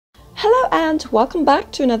Hello and welcome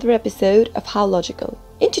back to another episode of How Logical.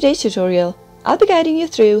 In today's tutorial, I'll be guiding you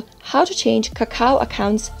through how to change Kakao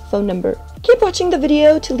account's phone number. Keep watching the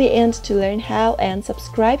video till the end to learn how and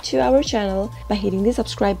subscribe to our channel by hitting the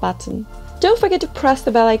subscribe button. Don't forget to press the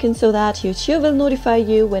bell icon so that YouTube will notify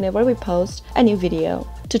you whenever we post a new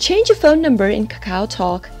video. To change your phone number in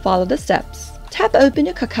KakaoTalk, follow the steps. Tap open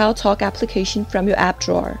your KakaoTalk application from your app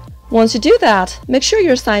drawer. Once you do that, make sure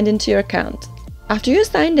you're signed into your account. After you're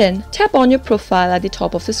signed in, tap on your profile at the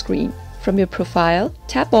top of the screen. From your profile,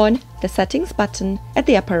 tap on the settings button at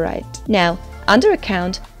the upper right. Now, under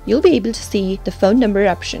account, you'll be able to see the phone number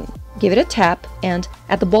option. Give it a tap and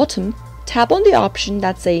at the bottom, tap on the option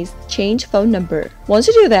that says change phone number. Once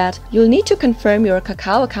you do that, you'll need to confirm your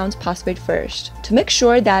Kakao account's password first to make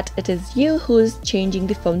sure that it is you who's changing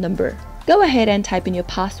the phone number. Go ahead and type in your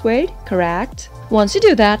password, correct? Once you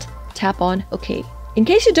do that, tap on OK. In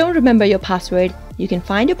case you don't remember your password, you can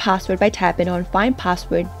find your password by tapping on Find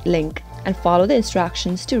Password link and follow the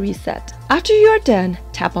instructions to reset. After you are done,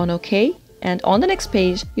 tap on OK, and on the next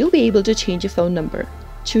page, you'll be able to change your phone number.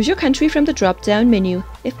 Choose your country from the drop-down menu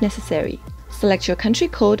if necessary. Select your country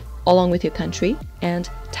code along with your country and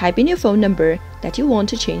type in your phone number that you want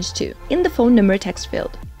to change to in the phone number text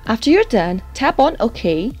field. After you're done, tap on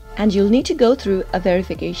OK and you'll need to go through a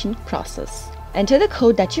verification process. Enter the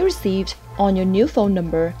code that you received on your new phone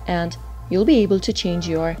number and you'll be able to change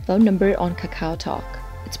your phone number on KakaoTalk.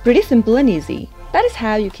 It's pretty simple and easy. That is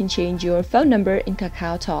how you can change your phone number in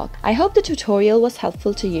KakaoTalk. I hope the tutorial was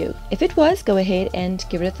helpful to you. If it was, go ahead and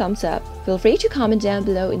give it a thumbs up. Feel free to comment down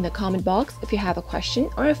below in the comment box if you have a question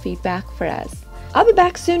or a feedback for us. I'll be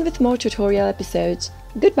back soon with more tutorial episodes.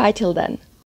 Goodbye till then.